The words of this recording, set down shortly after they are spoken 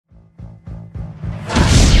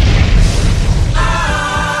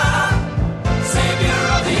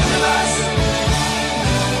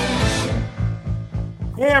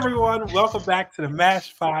everyone. Welcome back to the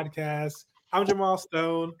MASH podcast. I'm Jamal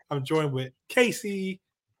Stone. I'm joined with Casey,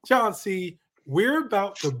 Chauncey. We're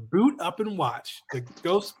about to boot up and watch the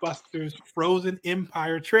Ghostbusters Frozen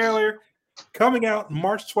Empire trailer coming out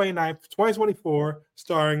March 29th, 2024,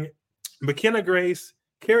 starring McKenna Grace,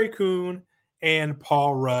 Carrie Coon, and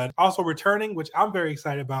Paul Rudd. Also returning, which I'm very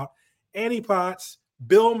excited about, Annie Potts,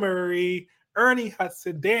 Bill Murray, Ernie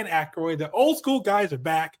Hudson, Dan Aykroyd. The old school guys are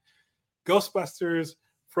back. Ghostbusters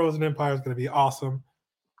Frozen Empire is going to be awesome.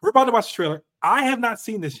 We're about to watch the trailer. I have not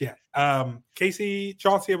seen this yet. Casey,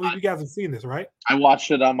 Chauncey, I believe you guys have seen this, right? I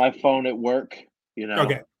watched it on my phone at work,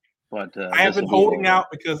 Okay. But I have been holding out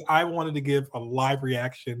because I wanted to give a live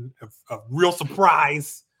reaction of real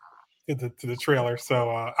surprise to the trailer.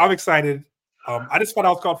 So I'm excited. I just found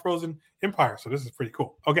out it's called Frozen Empire, so this is pretty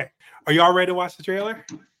cool. Okay. Are y'all ready to watch the trailer?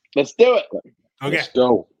 Let's do it. Okay. Let's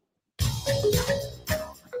go.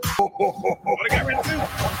 What I got ready to do?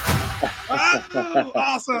 Oh,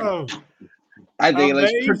 awesome. I think it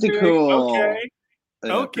looks pretty cool. Okay.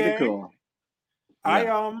 Pretty cool.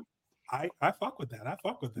 Yeah. I fuck with that.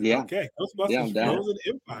 Yeah. Okay. Ghostbusters Frozen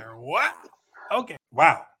Empire. Wow. Okay.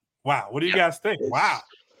 Wow. What do you guys think? Wow.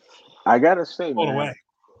 I gotta say, Hold man, away.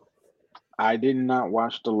 I did not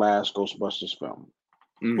watch the last Ghostbusters film.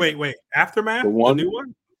 Wait. Aftermath? The new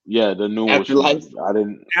one? Yeah, the new Afterlife. one. I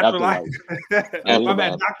didn't. Afterlife. My bad.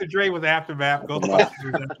 Afterlife. Dr. Dre was Aftermath.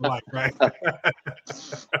 Ghostbusters was Afterlife, right?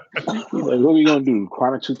 Like, what are we gonna do?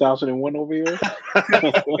 Chronic 2001 over here?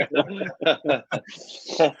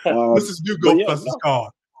 This is new Ghostbusters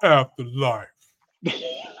called Afterlife.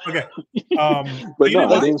 Okay. But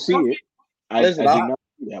no, I didn't see it. I There's did not. not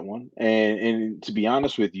see that one. And to be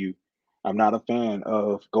honest with you, I'm not a fan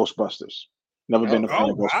of Ghostbusters. Never been a fan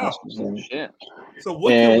of wow. Ghostbusters. Shit. So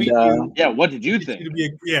what can we do? Yeah, what did you think?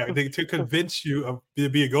 To convince you to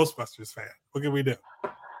be a Ghostbusters fan. What can we do?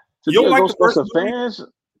 To You don't be a like the first Ghostbusters movie? fans?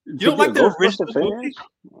 You don't like the original fans?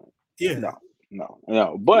 Yeah.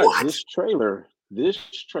 No. But What? this trailer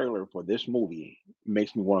for this movie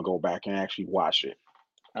makes me want to go back and actually watch it.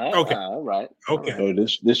 Okay. All right. Okay. So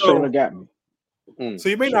this trailer got me. So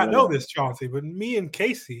you may not know this, Chauncey, but me and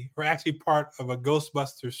Casey were actually part of a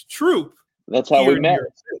Ghostbusters troupe. That's how here we in met. New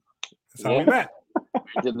York City. That's how we met.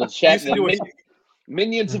 Did the We chat, used to do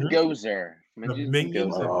Minions of Mhm. Gozer.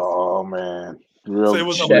 Minions of- Oh man, real So it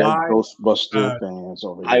was a chat live, Ghostbuster fans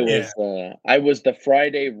over here. I was the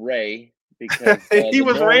Friday Ray because he the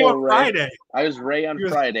was Ray normal on Friday. I was Ray on He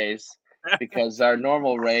was- Fridays because our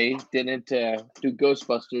normal Ray didn't do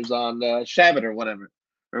Ghostbusters on Shabbat or whatever.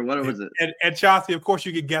 Or what was it? And Chauncey, of course,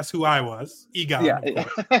 you could guess who I was. Egon. Yeah.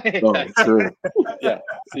 Of course. Oh, true.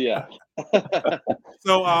 Yeah.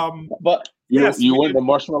 So But yes, you we went did- the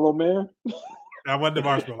Marshmallow Man. I wasn't the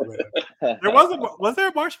Marshmallow Man. Was there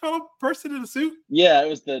a marshmallow person in the suit? yeah, it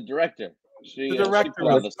was the director. She director put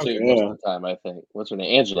on the was- suit okay. most of the time, I think. What's her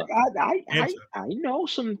name? Angela. I know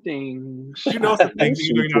some things. You know some things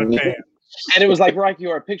even though you're not a fan. And it was like Rocky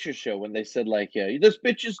Horror Picture Show when they said like, this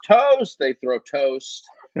bitch is toast. They throw toast.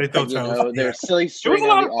 They throw You toast. know, they're silly a string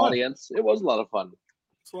lot on of the fun. audience. It was a lot of fun.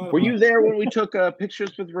 It's a lot of Were fun. you there when we took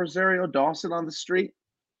pictures with Rosario Dawson on the street?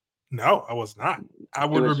 No, I was not. I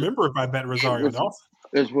would was- remember if I met Rosario was- Dawson.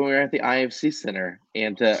 It was when we were at the IFC Center,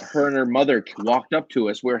 and her and her mother walked up to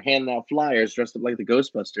us. We were handing out flyers dressed up like the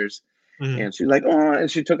Ghostbusters, Mhm. and she's like, "Oh!"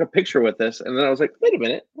 And she took a picture with us, and then I was like, "Wait a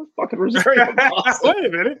minute, that's fucking Rosario Dawson." Wait a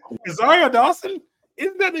minute. Rosario Dawson?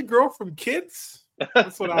 Isn't that the girl from Kids?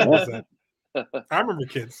 That's what I was at. I remember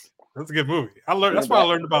Kids. That's a good movie. That's why I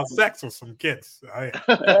learned about sex with some kids. Yeah,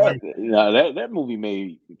 that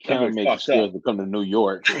movie kind of was made fucked scared up. to come to New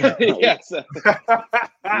York. Yes.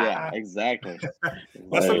 Yeah, exactly.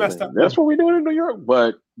 That's a messed up That's movie. what we doing in New York.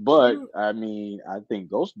 But I mean, I think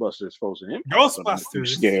Ghostbusters Frozen Empire Ghostbusters.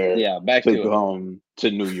 scared Yeah, back to to it. come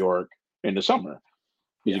to New York in the summer.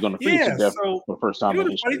 You're going to freeze Yeah, to death so for the first you time know in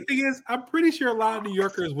the funny history. thing is, I'm pretty sure a lot of New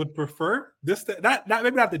Yorkers would prefer this. Not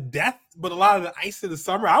maybe not the death, but a lot of the ice in the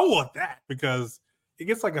summer. I want that because it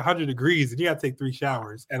gets like 100 degrees and you got to take 3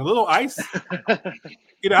 showers and a little ice.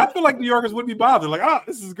 I feel like New Yorkers wouldn't be bothered. Like, oh,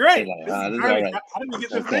 this is great. Like, This is this is great. all right. How did we get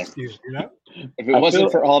this Okay. next year? If it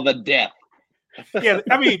wasn't for all the death. Yeah,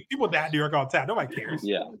 I mean, people die in New York all the time. Nobody cares.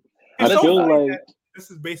 Yeah. It's I so feel funny like that this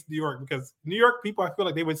is based in New York because New York people, I feel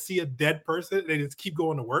like they would see a dead person and they just keep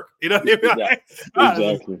going to work. You know what I mean? Yeah, Like,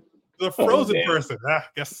 exactly. the frozen damn. person.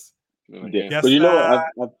 Guess. Yeah. Yes, But you know, I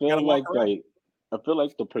gotta feel walk like I feel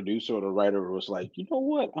like the producer or the writer was like, you know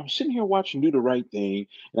what? I'm sitting here watching Do the Right Thing,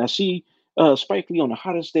 and I see Spike Lee on the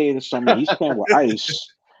hottest day of the summer. He's playing with ice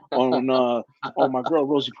on my girl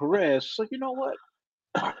Rosie Perez. So you know what?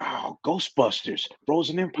 wow, Ghostbusters,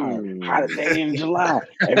 Frozen Empire, Hot Day in Mm. July,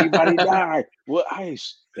 everybody died. Well,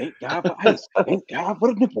 ice. Thank God for ice. Thank God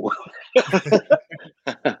for the nipple.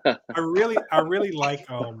 I really like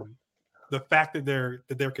the fact that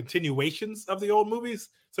they're continuations of the old movies.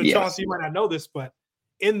 So Yes. Chauncey, you might not know this, but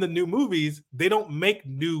in the new movies, they don't make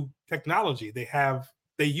new technology.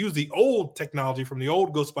 They use the old technology from the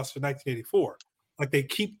old Ghostbusters 1984. Like they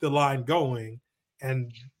keep the line going,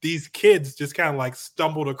 and these kids just kind of like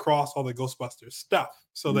stumbled across all the Ghostbusters stuff.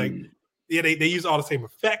 So Mm. they use all the same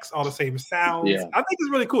effects, all the same sounds. Yeah. I think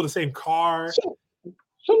it's really cool. The same car. So,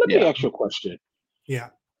 so let me Yeah. ask you a question. Yeah.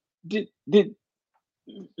 Did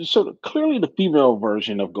so clearly the female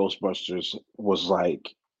version of Ghostbusters was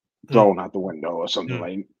like Mm. thrown out the window or something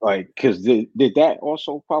Mm. like because did that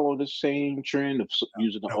also follow the same trend of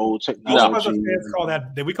using the No. old No. Ghostbusters technology? fans call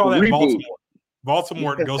that we call that Reboot.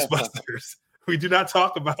 Baltimore Ghostbusters. We do not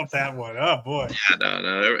talk about that one. Oh boy. Yeah,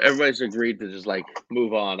 no. Everybody's agreed to just like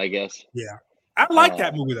move on, I guess. Yeah. I like Uh,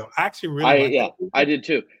 that movie though. I actually really like that I movie. did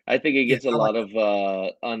too. I think it Yeah, gets a I like lot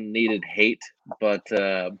of unneeded hate, but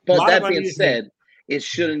a lot of that being unneeded hate. said, it Yeah.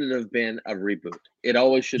 shouldn't have been a reboot. It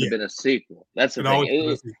always should have Yeah. been a sequel. That's the It thing. always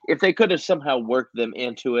was a sequel. If they could have somehow worked them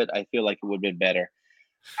into it, I feel like it would have been better.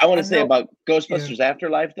 I want I to say know. about Yeah. Ghostbusters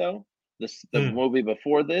Afterlife though, the Mm. movie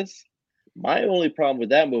before this. My only problem with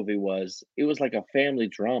that movie was it was like a family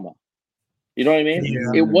drama. You know what I mean? Yeah. It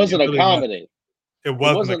Mm, It wasn't a really was. comedy. It It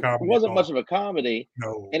wasn't a wasn't comedy at wasn't much all. of a comedy,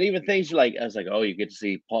 No. and even things like I was like, "Oh, you get to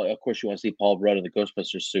see Paul." Of course, you want to see Paul Rudd in the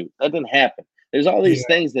Ghostbusters suit. That didn't happen. There's all Yeah. these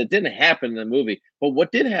things that didn't happen in the movie, but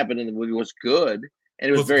what did happen in the movie was good, and it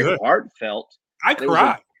It was was very good. heartfelt, I and it was a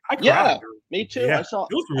cried. I yeah, cried. me too. Yeah. I saw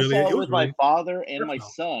It it was with my really father and my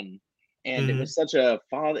personal. son, and it Mhm. was such a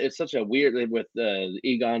father. It's such a weird with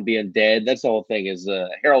Egon being dead. That's the whole thing. Is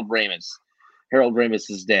Harold Ramis? Harold Ramis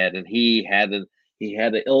is dead, and he had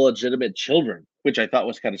illegitimate children, which I thought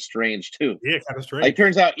was kind of strange too. Yeah, kind of Like, strange.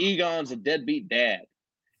 turns out Egon's a deadbeat dad,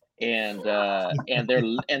 and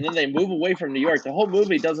then they move away from New York. The whole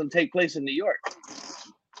movie doesn't take place in New York.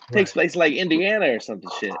 It takes Right. place like Indiana or something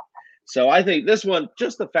shit. So I think this one,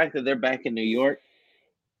 just the fact that they're back in New York,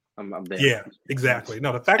 I'm there. Yeah, exactly.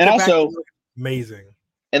 No, the fact And that back also, amazing.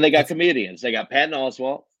 and they got That's comedians. They got Patton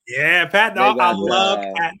Oswalt. yeah, Patton. They I got love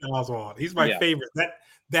Patton Oswalt. He's my yeah. favorite.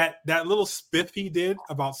 That little spiff he did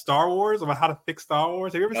about Star Wars, about how to fix Star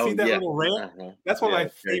Wars. Have you ever Oh seen that yeah. little rant? Uh-huh. That's one of Yeah, my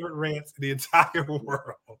that's great. favorite rants in the entire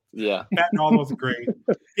world. Yeah. Patton Oswalt's great.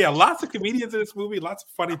 Yeah, lots of comedians in this movie, lots of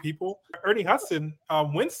funny people. Ernie Hudson,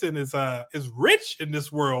 Winston is rich in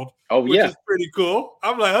this world, Oh which yeah. is pretty cool.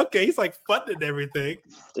 I'm like, okay, he's like funding everything.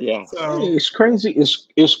 Yeah. So it's crazy.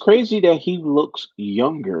 It's crazy that he looks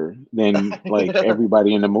younger than like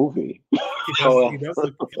everybody in the movie. Oh he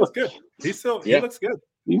looks good. He yeah. looks good.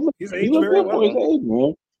 He's He aged look very good for well. his age,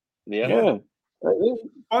 man. Yeah. Yeah.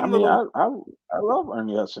 I Fun mean, little I love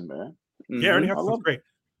Ernie Hudson, man. yeah, Ernie Mm-hmm. I Hudson's love great.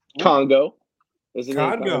 Congo. Isn't it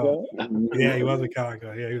Congo. Congo? Yeah, he was a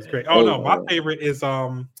Congo. Yeah, he was great. Oh Hey, no, my favorite is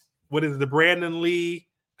what is it, the Brandon Lee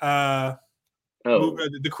Oh.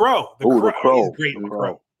 the Crow. The oh, Crow. the He's Crow, great the in the Crow.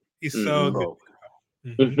 Crow, He's the Mm-hmm. so good. Crow.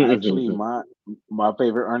 Mhm. Actually, my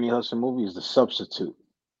favorite Ernie Hudson movie is The Substitute.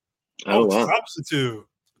 Oh Oh, wow. Substitute.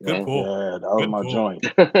 Good Wow. pull. Yeah, that was Good my pull. joint.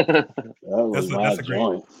 That was my That's a great.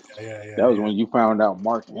 joint. Yeah. That was when you found out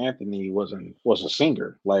Mark Anthony was a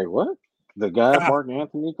singer. Like what? The guy Mark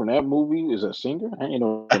Anthony from that movie is a singer? I ain't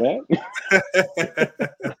know that.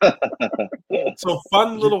 So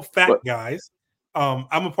fun little fact, But guys.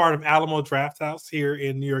 I'm a part of Alamo Draft House here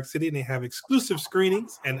in New York City, and they have exclusive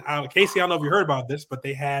screenings. And Casey, I don't know if you heard about this, but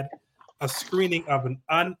they had a screening of an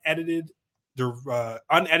unedited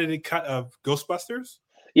cut of Ghostbusters.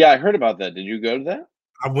 Yeah, I heard about that. Did you go to that?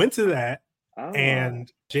 I went to that, Oh.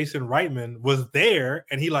 and Jason Reitman was there,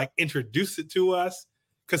 and he like introduced it to us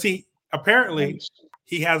because he apparently nice.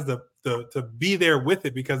 he has the to be there with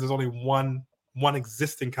it because there's only one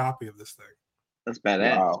existing copy of this thing. That's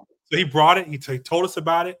badass. Wow. So he brought it. He told us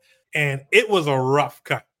about it, and it was a rough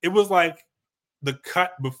cut. It was like the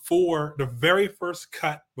cut before the very first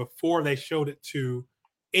cut before they showed it to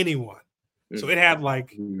anyone. So it had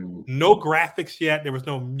like no graphics yet. There was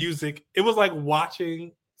no music. It was like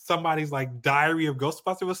watching somebody's like diary of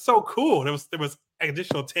Ghostbusters. It was so cool. There was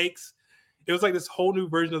additional takes. It was like this whole new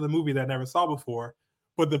version of the movie that I never saw before.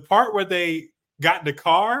 But the part where they got in the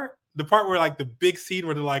car, the part where like the big scene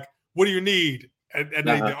where they're like, "What do you need?" and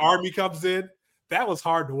the army comes in, that was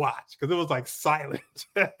hard to watch because it was like silent.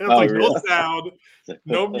 It was like really? no sound,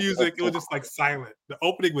 no music. It was just like silent. The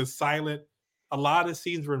opening was silent. A lot of the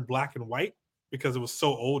scenes were in black and white because it was so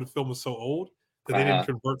old. The film was so old that they didn't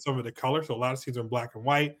convert some of the color. So a lot of scenes are in black and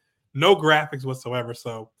white. no graphics whatsoever.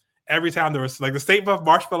 So every time there was like the State Buff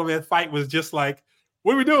Marshmallow Man fight was just like,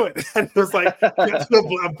 what are we doing? And it was like just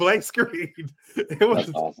a blank screen. It was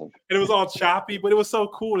That's awesome. and it was all choppy, but it was so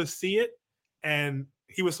cool to see it. And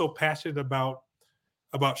he was so passionate about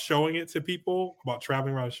showing it to people, about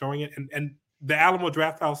traveling around and showing it. And the Alamo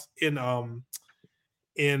Drafthouse in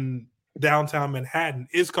downtown Manhattan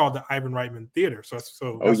is called the Ivan Reitman Theater. So that's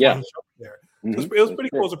why he showed it there. So it was pretty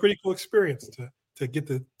cool. It was a pretty cool experience to get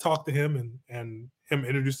to talk to him and him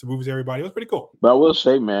introduce the movies to everybody. It was pretty cool. But I will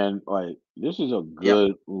say, man, like this is a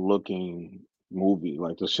good looking movie.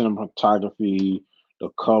 Like the cinematography, the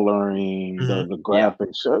coloring, the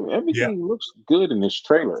graphics, everything looks good in this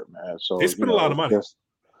trailer, man. So they spent a lot of money.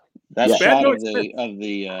 That shot of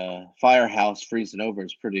the firehouse freezing over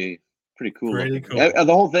is pretty cool. Pretty cool. The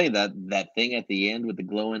whole thing, that thing at the end with the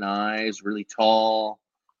glowing eyes, really tall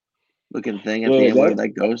looking thing at the end where that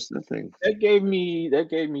ghost, the thing. That gave me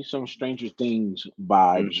some Stranger Things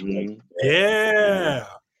vibes. Like, yeah.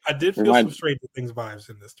 I did feel some Stranger Things vibes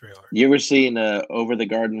in this trailer. You ever seen Over the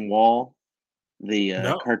Garden Wall,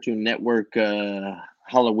 the Cartoon Network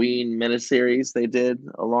Halloween miniseries they did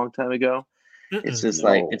a long time ago? It's just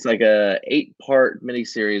it's like a 8-part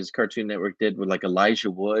miniseries Cartoon Network did with like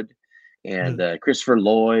Elijah Wood and Christopher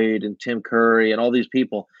Lloyd and Tim Curry and all these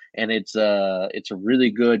people, and it's a really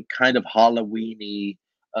good kind of Halloween-y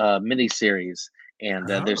miniseries. And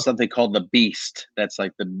there's something called the Beast that's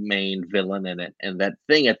like the main villain in it, and that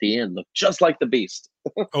thing at the end looked just like the Beast.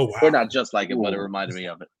 Oh wow! Or not just like it, but it reminded me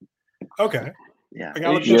of it. Okay. Yeah,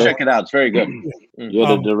 you should check it out. It's very good. Yeah,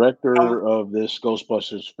 the director of this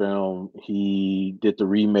Ghostbusters film, he did the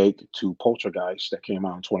remake to Poltergeist that came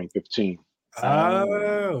out in 2015.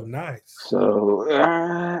 Oh, nice. So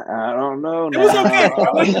I don't know. It was okay.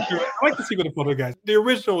 I like the sequel to Poltergeist. The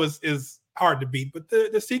original is hard to beat, but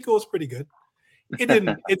the sequel is pretty good. It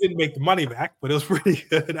didn't make the money back, but it was pretty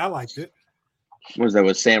good. I liked it. Was that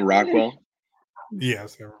with Sam Rockwell? Yeah,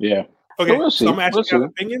 Sam. Yeah. Okay, so I'm asking our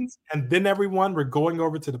opinions, and then everyone, we're going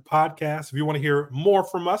over to the podcast. If you want to hear more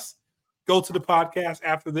from us, go to the podcast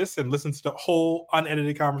after this and listen to the whole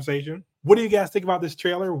unedited conversation. What do you guys think about this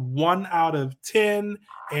trailer? 1 out of 10,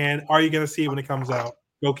 and are you going to see it when it comes out?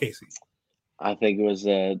 Go, Casey. I think it was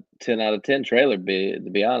a 10 out of 10 trailer, to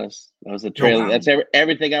be honest. That was a trailer. That's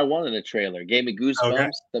everything I wanted in a trailer. Gave me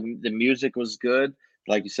goosebumps. Okay. The music was good.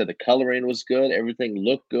 Like you said, the coloring was good. Everything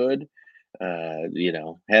looked good.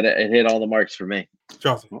 It hit all the marks for me.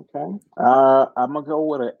 Chelsea. Okay. I'm gonna go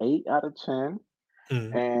with an 8 out of 10.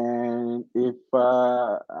 And if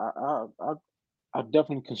I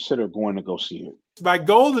definitely consider going to go see it. My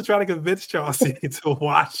goal is to try to convince Chelsea to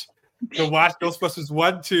watch Ghostbusters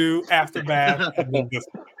 1, 2, Aftermath, and then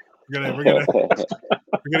we're gonna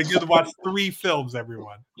get to watch 3 films,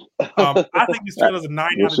 everyone. I think this trailer is a 9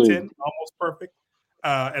 out of 10, almost perfect.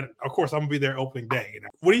 And of course, I'm gonna be there opening day.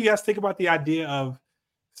 What do you guys think about the idea of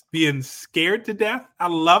being scared to death? I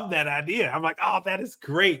love that idea. I'm like, oh, that is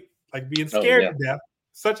great. Like being scared to death.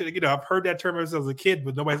 I've heard that term as a kid,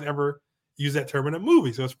 but nobody's ever used that term in a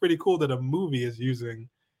movie. So it's pretty cool that a movie is using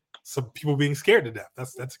some people being scared to death.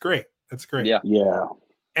 That's great. That's great. Yeah.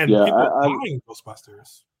 And people die in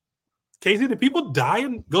Ghostbusters. Casey, did people die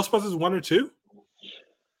in Ghostbusters 1 or 2?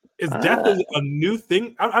 Is death a new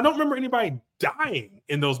thing? I don't remember anybody dying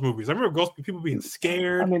in those movies. I remember people being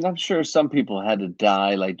scared. I mean, I'm sure some people had to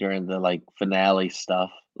die like during the finale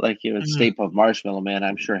stuff. Like State of Marshmallow Man,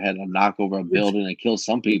 I'm sure had to knock over a building and kill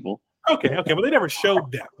some people. Okay, but they never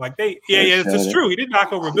showed death. Like it's true. He did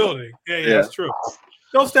knock over a building. Yeah, that's true.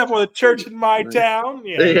 Don't step on a church in my town.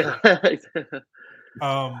 Yeah. You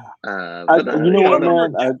know what,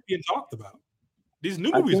 man? Being talked about. These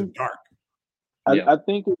new movies are dark. I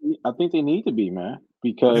think they need to be, man,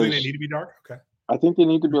 because you think they need to be dark. Okay, I think they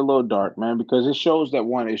need to be a little dark, man, because it shows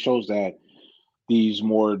that these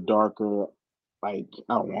more darker, like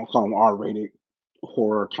I don't want to call them R-rated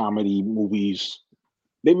horror comedy movies,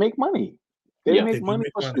 they make money. They make money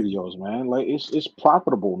for studios, man. Like it's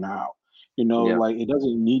profitable now. Like it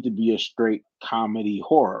doesn't need to be a straight comedy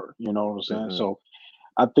horror. You know what I'm saying? So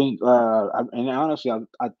I think, and honestly,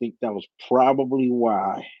 I think that was probably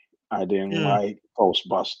why I didn't like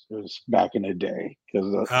Ghostbusters back in the day because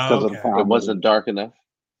of the comedy. It wasn't dark enough.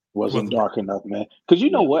 Wasn't dark enough, man. Because you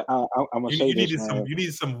know what? I'm gonna say this, man. You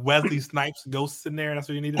needed some Wesley Snipes ghosts in there. That's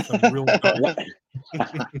what you needed. Some real dark.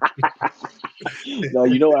 No,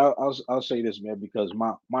 you know what? I'll say this, man, because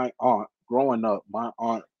my aunt, growing up,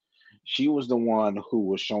 she was the one who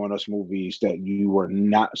was showing us movies that you were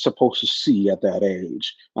not supposed to see at that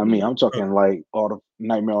age. I mean, I'm talking like all the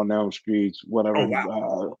Nightmare on Elm Street, whatever.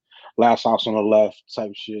 Last House on the Left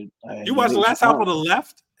type shit. You watched Last House on the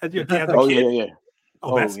Left As a kid? Oh yeah.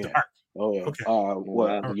 Oh, that's Yeah. dark. Oh yeah. Okay.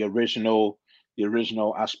 What Wow. the original?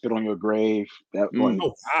 I Spit on Your Grave. That like,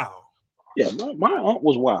 Oh, wow. yeah. My aunt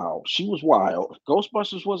was wild. She was wild.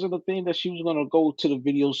 Ghostbusters wasn't a thing that she was gonna go to the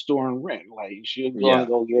video store and rent. Like she was gonna Yeah.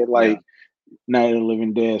 go get Yeah. like Night of the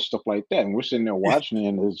Living Dead, stuff like that. And we're sitting there watching it,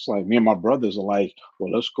 and it's like me and my brothers are like,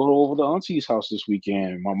 "Well, let's go over to Auntie's house this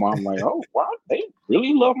weekend." And my mom like, "Oh, wow, they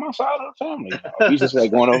really love my side of the family." We just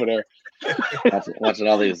like going over there. Watching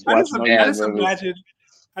all these I just, bad movies.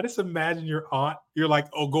 I just imagine your aunt. You're like,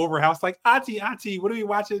 oh, go over her house, like, Auntie, what are we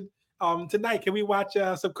watching tonight? Can we watch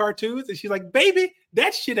some cartoons? And she's like, baby,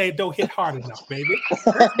 that shit don't hit hard enough, baby. Let's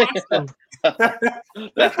watch some.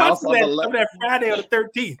 Let's watch some of that Friday on the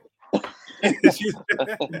 13th.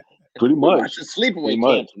 Pretty much. Watch the Sleepaway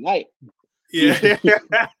Camp tonight. Yeah.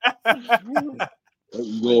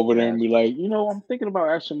 You go over there and be like, I'm thinking about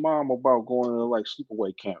asking mom about going to like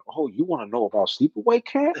sleepaway camp. Oh, you want to know about sleepaway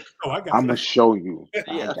camp? Oh, I got I'm gonna show you.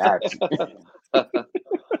 Yeah. I got you.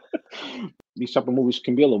 These type of movies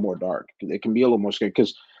can be a little more dark. They can be a little more scary.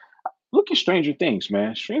 Because look at Stranger Things,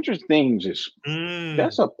 man. Stranger Things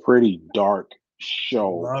that's a pretty dark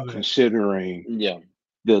show considering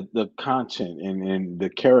the content and the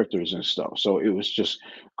characters and stuff. So it was just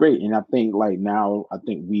great. And I think like now,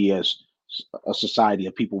 we as a society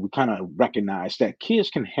of people, we kind of recognize that kids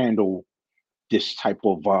can handle this type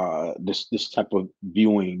of this type of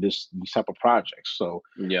viewing, these type of projects. So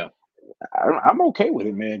yeah, I'm okay with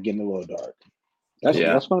it, man. Getting a little dark.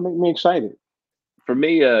 That's gonna make me excited. For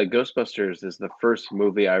me, Ghostbusters is the first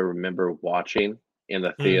movie I remember watching in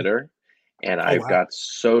the theater, and I got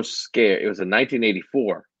so scared. It was in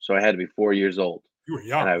 1984, so I had to be 4 years old. You were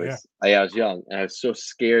young. And I was young, and I was so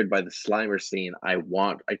scared by the Slimer scene. I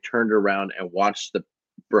turned around and watched the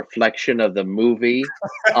reflection of the movie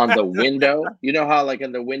on the window. You know how, like,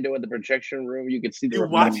 in the window in the projection room, you could see the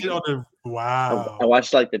reflection. You watched it on the wow. I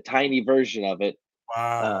watched like the tiny version of it.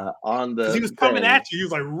 Wow. On the he was coming at you. He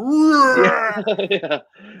was like,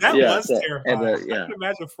 that was terrifying. I can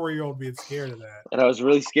imagine a 4-year-old being scared of that. And I was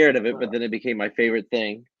really scared of it, but then it became my favorite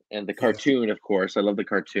thing. And the cartoon, of course. I love the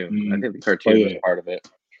cartoon. I think the cartoon was part of it.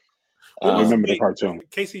 I remember the cartoon.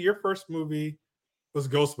 Casey, your first movie was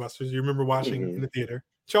Ghostbusters. You remember watching in the theater.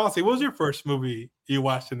 Chauncey, what was your first movie you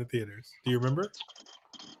watched in the theaters? Do you remember?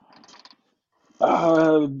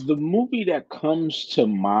 The movie that comes to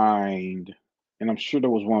mind, and I'm sure there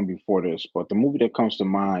was one before this, but the movie that comes to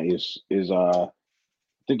mind is I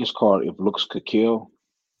think it's called If Looks Could Kill.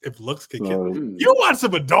 If Looks Could Kill. You watch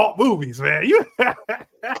some adult movies, man. I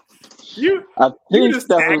think just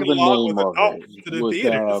that was the name of it. To the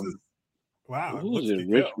theater. Wow. Who was it?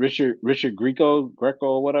 Richard Greco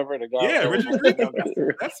or whatever the guy. Yeah, Richard Greco.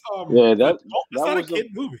 That's that's not a kid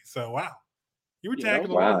movie. So wow. You were tagging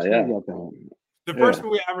along. Yeah. The first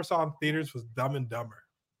movie I ever saw in theaters was Dumb and Dumber.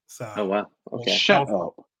 So wow. Okay. Shut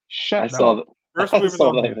up. First movie was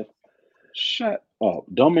on theater. Shut up.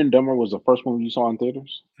 Dumb and Dumber was the first movie you saw in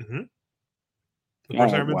theaters? Mm-hmm. The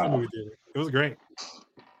first time I went to the movie theater. It was great.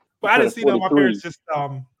 But I didn't see that. My parents just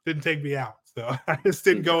didn't take me out. So I just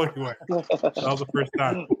didn't go anywhere. That was the first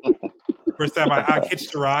time. First time I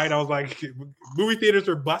hitched a ride. I was like, movie theaters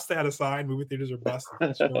are busted. Had a sign. Movie theaters are busted.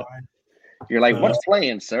 Hitched a ride. You're like, what's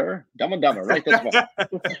playing, sir? Dumb and Dumber, right this way.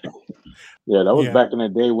 Yeah, that was back in the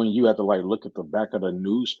day when you had to like look at the back of the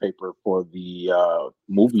newspaper for the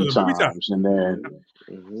movie times, and then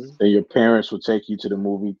your parents would take you to the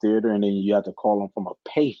movie theater, and then you had to call them from a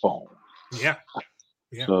payphone. Yeah.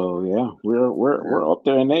 So we're up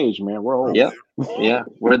there in age, man. We're old. Yeah.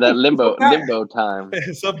 We're in that limbo time.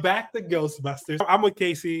 So back to Ghostbusters. I'm with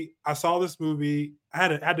Casey. I saw this movie. I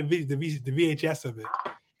had the VHS of it.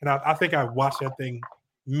 And I think I watched that thing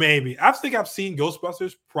maybe. I think I've seen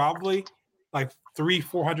Ghostbusters probably like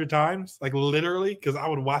 300-400 times, like literally, because I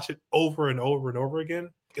would watch it over and over and over again.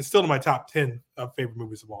 It's still in my top 10 of favorite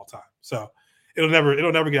movies of all time. So it'll never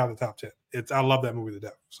get out of the top 10. I love that movie to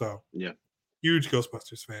death. So huge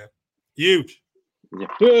Ghostbusters fan. Huge. Yeah.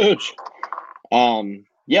 Huge. And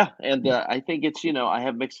I think it's, I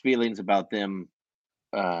have mixed feelings about them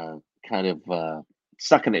kind of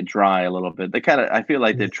sucking it dry a little bit. I feel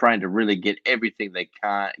like they're trying to really get everything they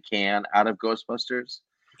can out of Ghostbusters,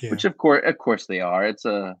 which of course they are. It's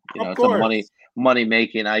a money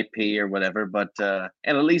making IP or whatever. But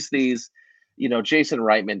and at least these, Jason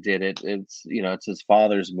Reitman did it. It's his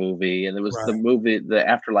father's movie, and it was the movie. The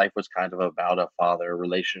Afterlife was kind of about a father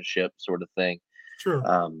relationship sort of thing. True.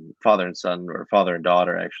 Father and son, or father and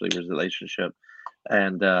daughter actually was a relationship.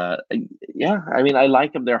 And I mean, I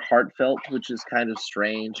like them. They're heartfelt, which is kind of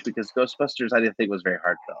strange because Ghostbusters I didn't think was very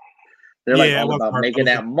heartfelt. They're like Yeah, it all was about hard. making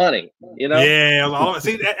that money, you know? Yeah, it was all,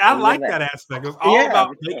 see, I love like that. that aspect. It was all Yeah,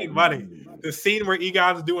 about yeah. making money. The scene where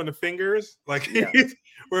Egon's doing the fingers, like Yeah.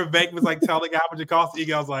 where Venkman's like telling how much it costs,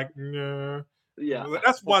 Egon's like, nah. Yeah.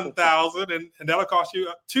 That's 1,000, and that'll cost you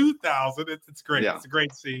 2,000. It's great. Yeah. It's a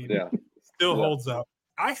great scene. Yeah. Still Yeah. holds up.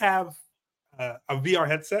 I have a VR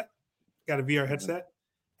headset. Got a VR headset,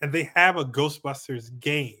 and they have a Ghostbusters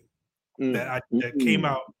game that came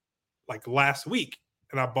out like last week,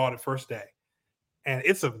 and I bought it first day, and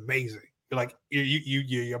it's amazing. You're like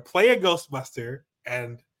you play a Ghostbuster,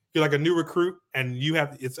 and you're like a new recruit, and you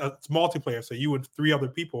have it's multiplayer, so you and 3 other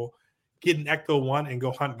people get an Ecto 1 and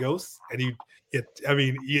go hunt ghosts, and you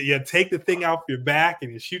take the thing out your back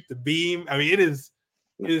and you shoot the beam. I mean, it is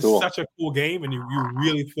cool. Such a cool game, and you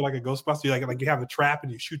really feel like a Ghostbuster. You like you have a trap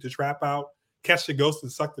and you shoot the trap out, catch the ghost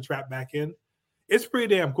and suck the trap back in. It's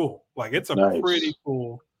pretty damn cool. Like it's a pretty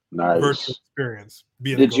cool virtual experience.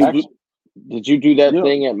 Did you do that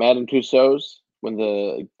thing at Madame Tussauds when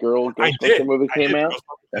the girl Ghostbuster movie came out?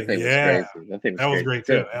 That thing was crazy. That was great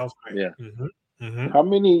too. That was great. Yeah. Mm-hmm.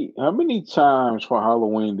 How many times for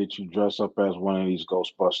Halloween did you dress up as one of these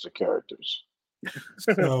Ghostbuster characters?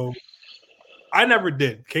 So I never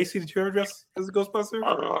did. Casey, did you ever dress as a Ghostbuster?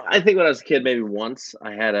 I think when I was a kid, maybe once.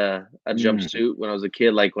 I had a jumpsuit when I was a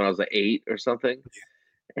kid, like when I was 8 or something.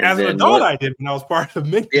 And as an adult, I did when I was part of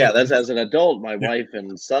the Yeah, that's as an adult. My wife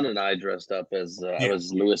and son and I dressed up as I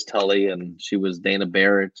was Louis Tully, and she was Dana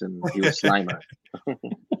Barrett, and he was Slimer.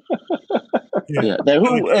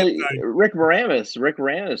 Rick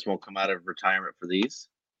Moranis won't come out of retirement for these.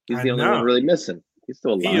 He's the only one really missing. He's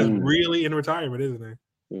still alive. He is really in retirement, isn't he?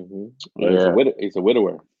 Mm-hmm. Well, he's a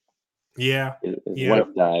widower. Yeah. His wife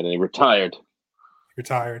died, and he retired.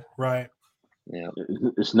 Retired, right? Yeah.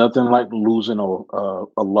 It's nothing like losing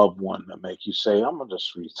a loved one to make you say, "I'm gonna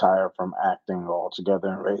just retire from acting altogether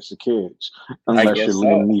and raise the kids." Unless you're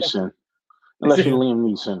Liam Neeson.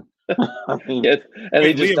 I mean, and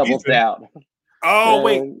he just doubles down. Oh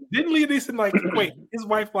wait, didn't Liam Neeson his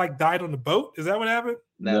wife died on the boat? Is that what happened?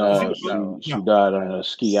 No, she died on a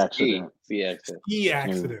ski accident. Ski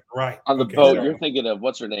accident, right? On the boat. You're thinking of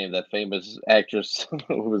what's her name? That famous actress.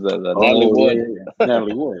 Who was that? Natalie Wood. Yeah.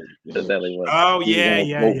 Natalie Wood. Natalie Wood. Oh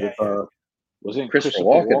yeah. Was it Christopher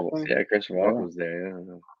Walken? Yeah, Christopher Walken was there.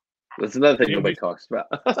 Yeah. That's another thing nobody talks about.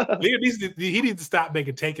 Liam Neeson, he needs to stop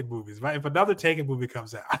making Taken movies. Right? If another Taken movie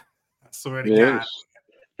comes out, I swear to God.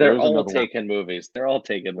 They're all Taken movies. They're all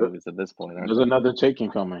Taken movies at this point. There's another Taken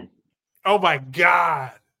coming. Oh my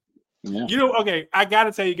God. Yeah. You know, okay, I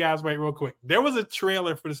gotta tell you guys, wait, real quick. There was a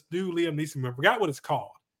trailer for this new Liam Neeson movie. I forgot what it's called.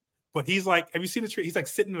 But he's like, have you seen the trailer? He's like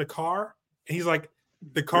sitting in a car, and he's like,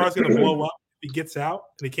 the car's gonna blow up if he gets out,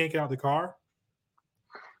 and he can't get out of the car.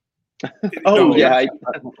 You know what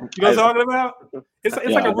I'm talking about? It's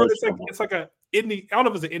like a indie. I don't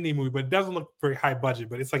know if it's an indie movie, but it doesn't look very high budget.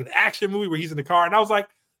 But it's like an action movie where he's in the car, and I was like,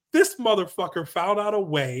 this motherfucker found out a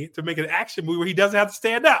way to make an action movie where he doesn't have to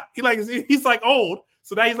stand up. He's like old,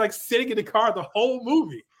 so now he's like sitting in the car the whole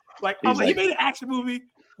movie. I was like, he made an action movie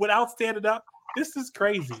without standing up. This is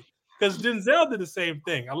crazy because Denzel did the same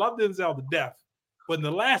thing. I love Denzel to death, but in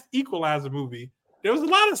the last Equalizer movie, there was a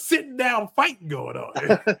lot of sitting down fighting going on.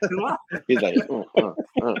 He's like, he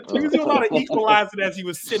was doing a lot of equalizing as he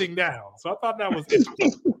was sitting down. So I thought that was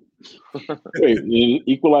interesting. Wait,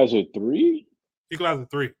 Equalizer 3? Equalizer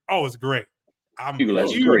 3. Oh, it's great.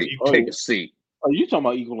 Equalizer 3. Take a seat. Are you talking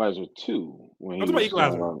about Equalizer 2? I'm talking about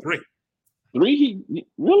Equalizer 3. 3? He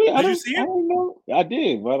really? Did you see it? I don't know. I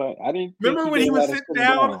did, but I didn't. Remember when he was sitting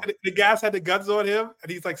down and the guys had the guns on him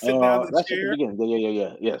and he's like sitting down in the chair?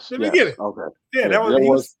 Yes. The beginning. Okay. Yeah, that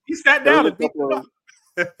was he sat down and beat him up.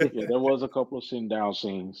 Yeah, there was a couple of sit down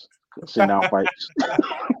scenes, sit down fights.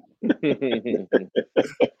 He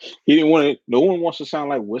didn't want it. No one wants to sound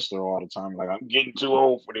like Whistler all the time. Like, I'm getting too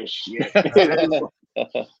old for this shit.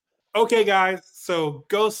 Okay, guys. So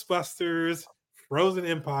Ghostbusters, Frozen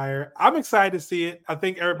Empire. I'm excited to see it. I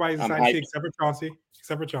think everybody's excited to see it except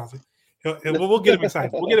for Chauncey. We'll get him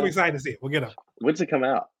excited. We'll get him excited to see it. We'll get him. When's it come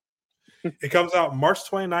out? It comes out March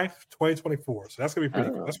 29th, 2024. So that's going to be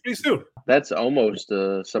pretty cool. That's pretty soon. That's almost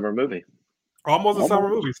a summer movie. Almost a summer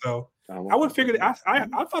movie. So I would figure I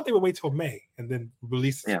thought they would wait till May and then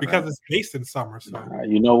release it because it's based in summer. So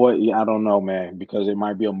you know what? I don't know, man, because it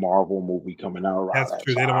might be a Marvel movie coming out around. That's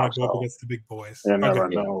true. They don't want to go up against the big boys. You never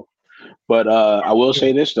know. But I will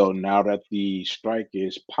say this though: now that the strike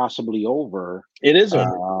is possibly over, it is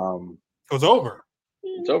over. It's over.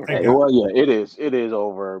 It's over. Well, yeah, it is. It is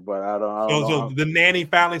over. But I don't know. So the nanny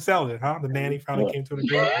finally sold it, huh? The nanny finally came to an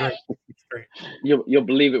agreement. Great. You'll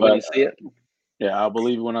believe it when you see it. Yeah, I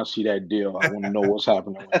believe it when I see that deal. I want to know what's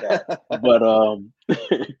happening with that. But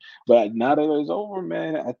but now that it's over,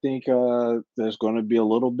 man, I think there's going to be a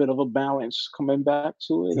little bit of a balance coming back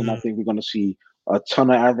to it, and I think we're going to see a ton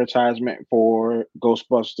of advertisement for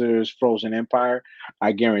Ghostbusters Frozen Empire.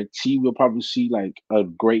 I guarantee we'll probably see like a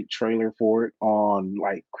great trailer for it on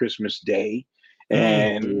like Christmas Day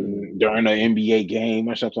and during an NBA game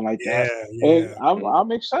or something like that. And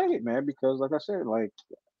I'm excited, man, because like I said, like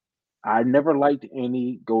I never liked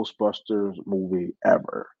any Ghostbusters movie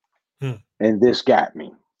ever, and this got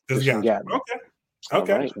me. This one got me. Okay. All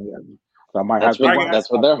Okay. right. So I might That's have to what that's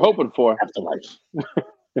what they're hoping for. Afterlife.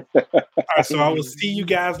 All right, so I will see you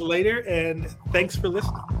guys later, and thanks for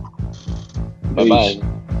listening. Bye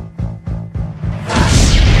bye.